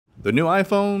The new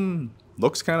iPhone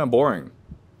looks kind of boring.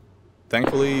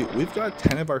 Thankfully, we've got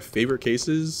 10 of our favorite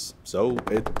cases, so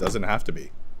it doesn't have to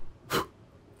be.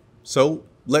 So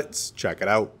let's check it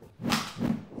out.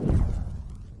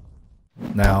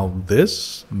 Now,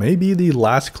 this may be the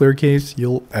last clear case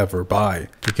you'll ever buy,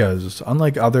 because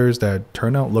unlike others that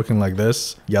turn out looking like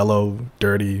this, yellow,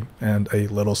 dirty, and a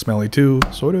little smelly too,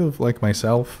 sort of like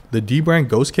myself, the D-Brand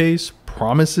Ghost case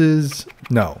promises,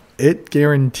 no, it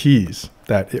guarantees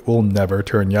that it will never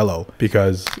turn yellow,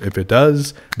 because if it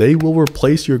does, they will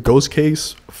replace your Ghost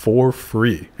case for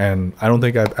free. And I don't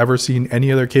think I've ever seen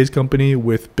any other case company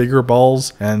with bigger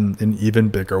balls and an even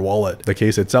bigger wallet. The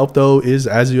case itself though is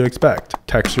as you'd expect.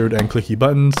 Textured and clicky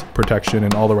buttons, protection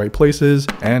in all the right places,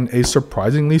 and a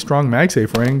surprisingly strong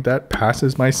MagSafe ring that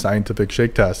passes my scientific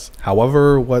shake test.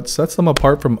 However, what sets them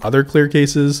apart from other clear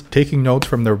cases, taking notes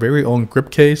from their very own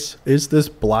grip case, is this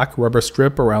black rubber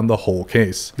strip around the whole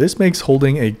case. This makes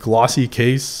holding a glossy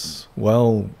case,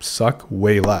 well, suck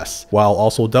way less, while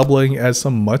also doubling as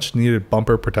some much needed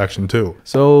bumper protection too.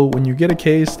 So when you get a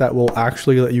case that will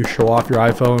actually let you show off your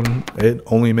iPhone, it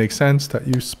only makes sense that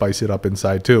you spice it up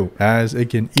inside too, as it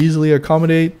can easily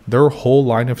accommodate their whole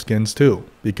line of skins too,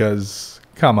 because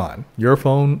come on, your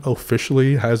phone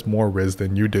officially has more Riz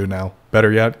than you do now.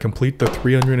 Better yet, complete the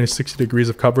 360 degrees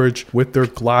of coverage with their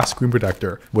glass screen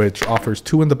protector, which offers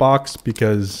 2 in the box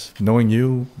because knowing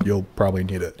you, you'll probably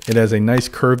need it. It has a nice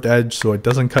curved edge so it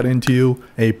doesn't cut into you,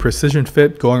 a precision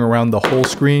fit going around the whole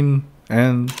screen,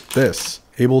 and this,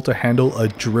 able to handle a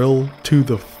drill to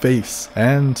the face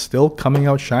and still coming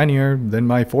out shinier than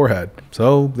my forehead.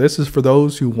 So this is for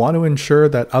those who want to ensure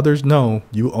that others know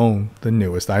you own the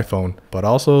newest iPhone, but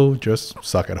also just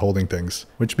suck at holding things,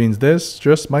 which means this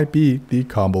just might be the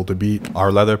combo to beat.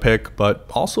 Our leather pick, but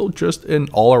also just an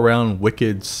all-around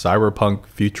wicked cyberpunk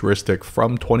futuristic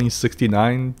from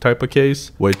 2069 type of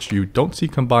case, which you don't see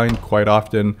combined quite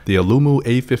often, the Alumu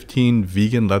A15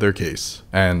 vegan leather case.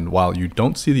 And while you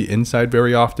don't see the inside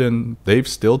very often, they've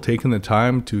still taken the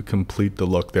time to complete the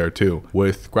look there too,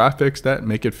 with graphics that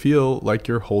make it feel like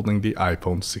you're holding the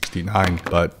iPhone 69.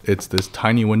 But it's this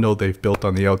tiny window they've built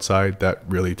on the outside that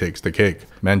really takes the cake.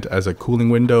 Meant as a cooling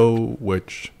window,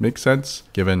 which makes sense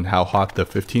given how hot the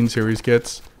 15 series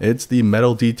gets. It's the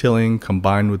metal detailing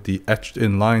combined with the etched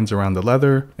in lines around the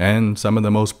leather and some of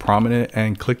the most prominent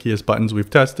and clickiest buttons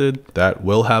we've tested that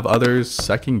will have others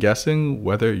second guessing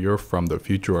whether you're from the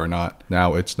future or not.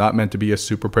 Now, it's not meant to be a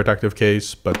super protective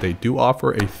case, but they do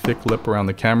offer a thick lip around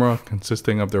the camera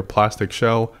consisting of their plastic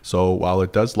shell, so while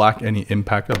it does lack any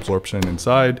impact absorption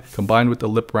inside, combined with the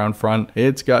lip around front,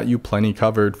 it's got you plenty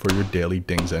covered for your daily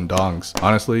dings and dongs.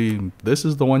 Honestly, this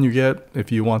is the one you get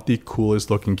if you want the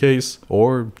coolest looking case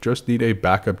or just need a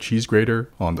backup cheese grater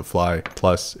on the fly.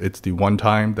 Plus, it's the one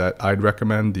time that I'd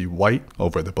recommend the white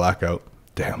over the blackout.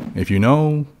 Damn, if you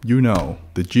know, you know.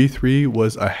 The G3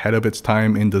 was ahead of its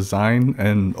time in design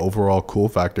and overall cool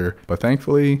factor, but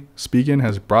thankfully, Spigen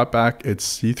has brought back its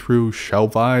see-through shell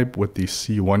vibe with the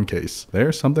C1 case.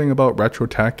 There's something about retro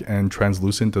tech and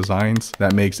translucent designs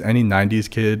that makes any 90s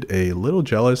kid a little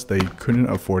jealous they couldn't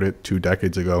afford it 2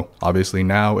 decades ago. Obviously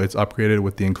now it's upgraded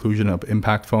with the inclusion of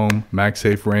impact foam,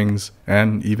 MagSafe rings,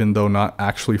 and even though not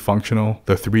actually functional,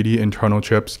 the 3D internal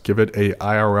chips give it a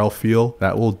IRL feel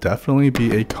that will definitely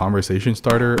be a conversation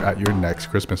starter at your next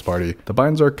Christmas party. The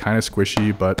buttons are kind of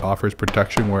squishy, but offers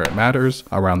protection where it matters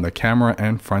around the camera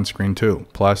and front screen too.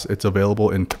 Plus, it's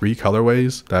available in 3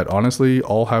 colorways that honestly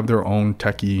all have their own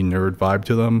techie nerd vibe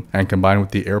to them, and combined with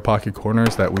the air pocket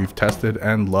corners that we've tested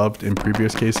and loved in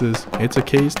previous cases, it's a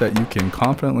case that you can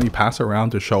confidently pass around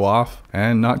to show off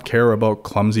and not care about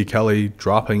clumsy Kelly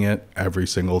dropping it every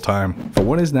single time. For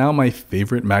what is now my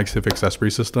favorite MagSafe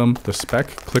accessory system, the Spec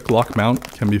click lock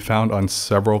mount can be found on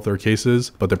several of their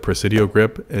cases, but the Presidio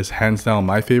grip is hands down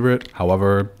my favorite.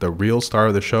 However, the real star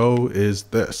of the show is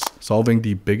this, solving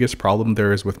the biggest problem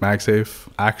there is with MagSafe,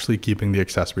 actually keeping the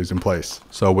accessories in place.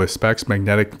 So with Spec's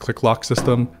magnetic click lock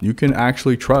system, you can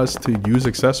actually trust to use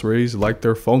accessories like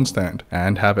their phone stand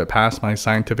and have it pass my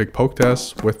scientific poke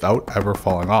test without ever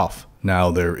falling off.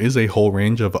 Now, there is a whole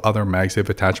range of other MagSafe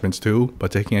attachments too,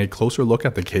 but taking a closer look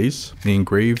at the case, the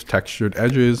engraved textured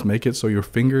edges make it so your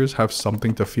fingers have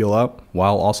something to feel up,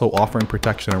 while also offering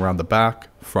protection around the back,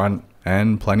 front,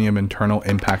 and plenty of internal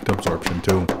impact absorption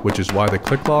too, which is why the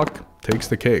click lock takes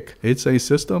the cake. It's a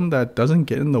system that doesn't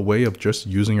get in the way of just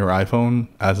using your iPhone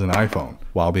as an iPhone,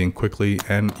 while being quickly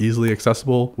and easily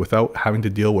accessible without having to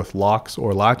deal with locks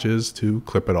or latches to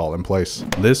clip it all in place.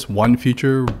 This one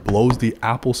feature blows the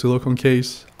Apple silicone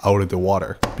case out of the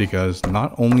water, because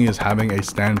not only is having a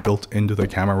stand built into the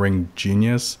camera ring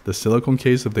genius, the silicone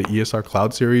case of the ESR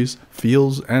Cloud series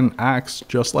feels and acts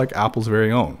just like Apple's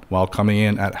very own, while coming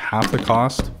in at half the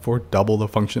cost for double the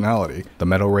functionality. The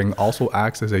metal ring also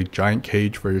acts as a giant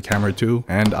cage for your camera too,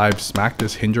 and I've smacked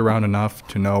this hinge around enough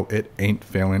to know it ain't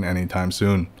failing anytime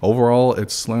soon. Overall,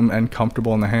 it's slim and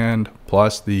comfortable in the hand.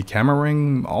 Plus, the camera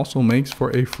ring also makes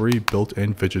for a free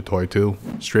built-in fidget toy too.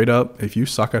 Straight up, if you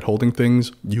suck at holding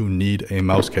things, you need a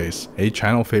mouse case. A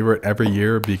channel favorite every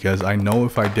year, because I know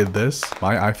if I did this,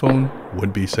 my iPhone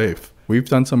would be safe. We've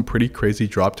done some pretty crazy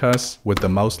drop tests with the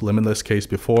mouse limitless case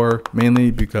before,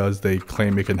 mainly because they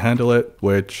claim it can handle it,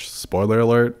 which, spoiler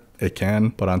alert, it can.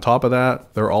 But on top of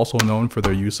that, they're also known for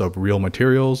their use of real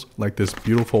materials, like this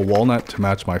beautiful walnut to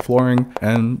match my flooring,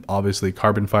 and obviously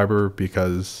carbon fiber,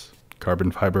 because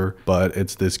carbon fiber, but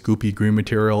it's this goopy green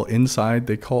material inside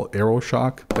they call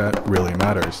AeroShock that really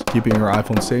matters, keeping your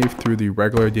iPhone safe through the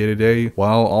regular day-to-day,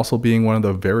 while also being one of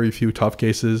the very few tough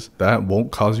cases that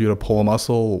won't cause you to pull a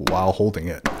muscle while holding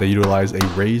it. They utilize a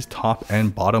raised top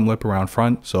and bottom lip around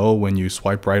front, so when you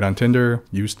swipe right on Tinder,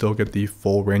 you still get the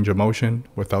full range of motion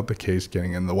without the case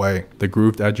getting in the way. The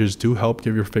grooved edges do help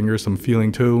give your fingers some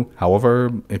feeling too. However,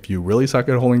 if you really suck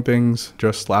at holding things,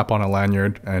 just slap on a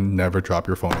lanyard and never drop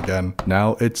your phone again.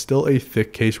 Now, it's still a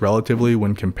thick case relatively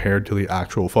when compared to the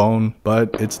actual phone,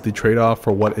 but it's the trade-off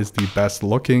for what is the best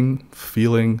looking,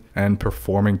 feeling, and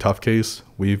performing tough case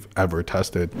we've ever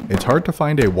tested. It's hard to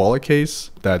find a wallet case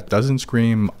that doesn't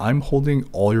scream, I'm holding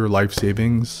all your life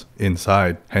savings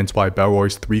inside. Hence why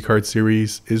Bellroy's 3-card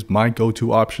series is my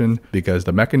go-to option, because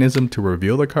the mechanism to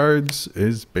reveal the cards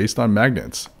is based on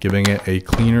magnets, giving it a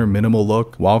cleaner, minimal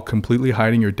look while completely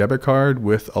hiding your debit card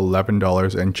with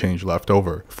 $11 and change left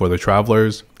over. For the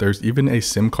travelers, there's even a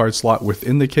SIM card slot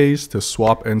within the case to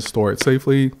swap and store it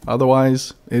safely.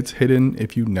 Otherwise, it's hidden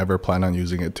if you never plan on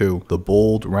using it too. The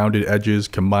bold, rounded edges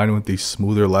combined with the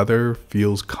smoother leather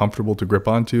feels comfortable to grip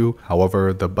onto.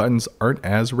 However, the buttons aren't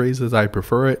as raised as I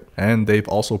prefer it, and they've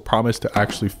also promised to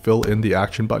actually fill in the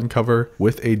action button cover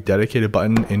with a dedicated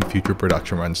button in future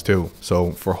production runs too.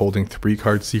 So for holding 3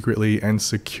 cards secretly and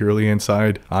securely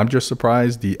inside, I'm just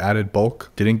surprised the added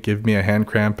bulk didn't give me a hand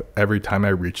cramp every time I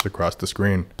reached across the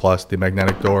screen. Plus, the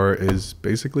magnetic door is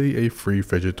basically a free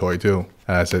fidget toy too,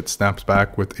 as it snaps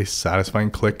back with a satisfying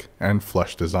click and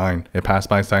flush design. It passed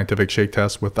my scientific shake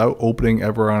test without opening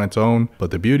ever on its own,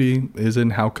 but the beauty is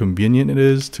in how convenient it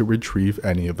is to retrieve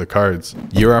any of the cards.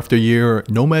 Year after year,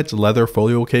 Nomad's leather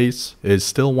folio case is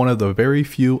still one of the very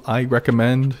few I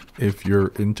recommend if you're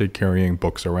into carrying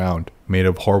books around. Made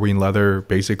of Horween leather,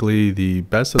 basically the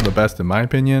best of the best in my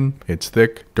opinion. It's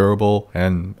thick, durable,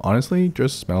 and honestly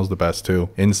just smells the best too.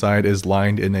 Inside is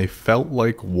lined in a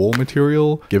felt-like wool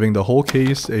material, giving the whole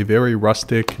case a very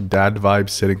rustic dad vibe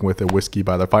sitting with a whiskey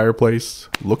by the fireplace.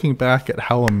 Looking back at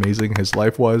how amazing his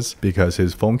life was, because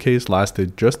his phone case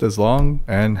lasted just as long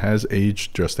and has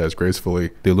aged just as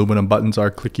gracefully. The aluminum buttons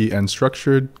are clicky and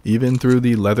structured, even through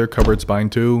the leather covered spine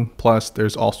too. Plus,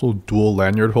 there's also dual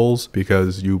lanyard holes,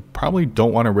 because you probably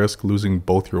don't want to risk losing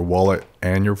both your wallet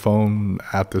and your phone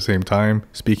at the same time.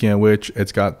 Speaking of which,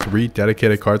 it's got 3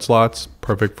 dedicated card slots,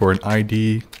 perfect for an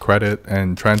ID, credit,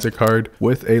 and transit card,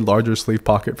 with a larger sleeve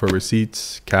pocket for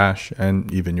receipts, cash,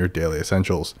 and even your daily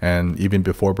essentials. And even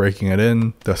before breaking it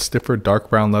in, the stiffer dark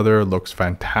brown leather looks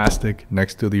fantastic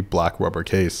next to the black rubber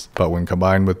case. But when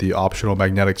combined with the optional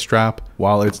magnetic strap,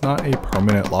 while it's not a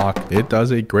permanent lock, it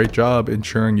does a great job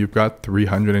ensuring you've got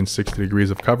 360 degrees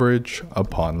of coverage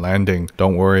upon landing.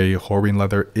 Don't worry, Horween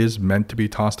leather is meant to be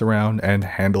tossed around and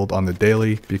handled on the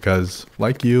daily, because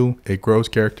like you, it grows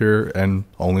character and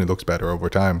only looks better over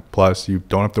time. Plus, you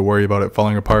don't have to worry about it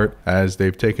falling apart, as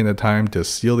they've taken the time to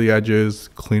seal the edges,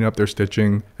 clean up their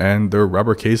stitching, and their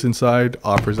rubber case inside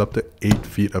offers up to 8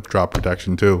 feet of drop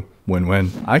protection too.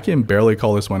 Win-win. I can barely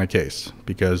call this one a case,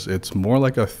 because it's more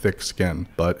like a thick skin.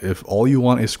 But if all you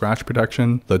want is scratch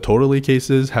protection, the Totally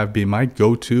cases have been my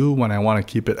go-to when I want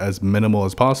to keep it as minimal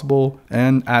as possible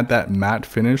and add that matte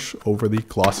finish over the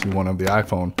glossy one of the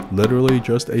iPhone. Literally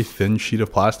just a thin sheet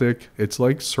of plastic. It's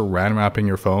like saran wrapping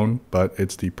your phone, but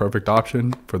it's the perfect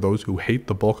option for those who hate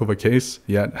the bulk of a case,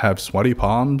 yet have sweaty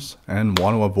palms and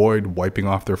want to avoid wiping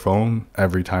off their phone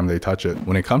every time they touch it.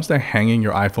 When it comes to hanging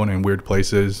your iPhone in weird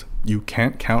places, you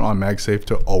can't count on MagSafe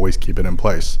to always keep it in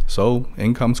place. So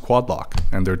in comes Quad Lock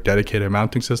and their dedicated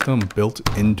mounting system built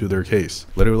into their case.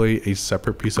 Literally a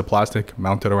separate piece of plastic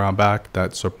mounted around back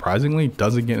that surprisingly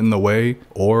doesn't get in the way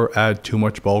or add too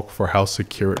much bulk for how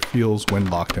secure it feels when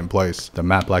locked in place. The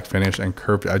matte black finish and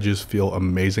curved edges feel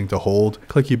amazing to hold,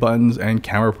 clicky buttons and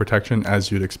camera protection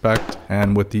as you'd expect,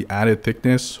 and with the added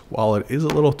thickness, while it is a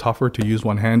little tougher to use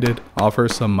one-handed,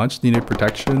 offers some much needed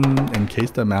protection in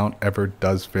case the mount ever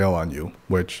does fail on you,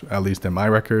 which at least in my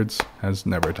records has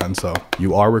never done so.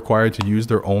 You are required to use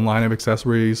their own line of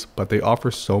accessories, but they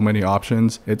offer so many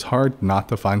options, it's hard not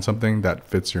to find something that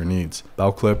fits your needs.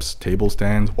 Belt clips, table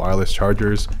stands, wireless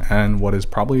chargers, and what is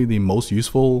probably the most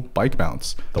useful, bike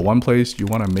mounts. The one place you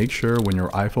want to make sure when your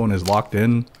iPhone is locked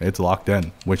in, it's locked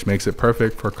in, which makes it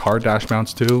perfect for car dash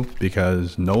mounts too,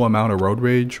 because no amount of road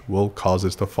rage will cause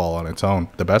this to fall on its own.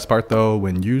 The best part though,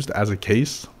 when used as a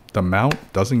case, the mount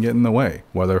doesn't get in the way,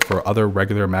 whether for other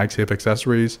regular MagSafe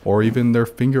accessories or even their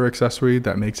finger accessory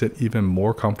that makes it even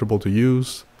more comfortable to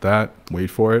use. That, wait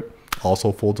for it,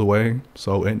 also folds away,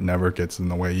 so it never gets in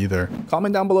the way either.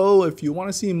 Comment down below if you want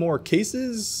to see more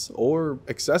cases or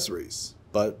accessories,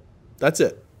 but that's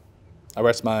it. I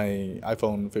rest my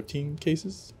iPhone 15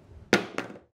 cases.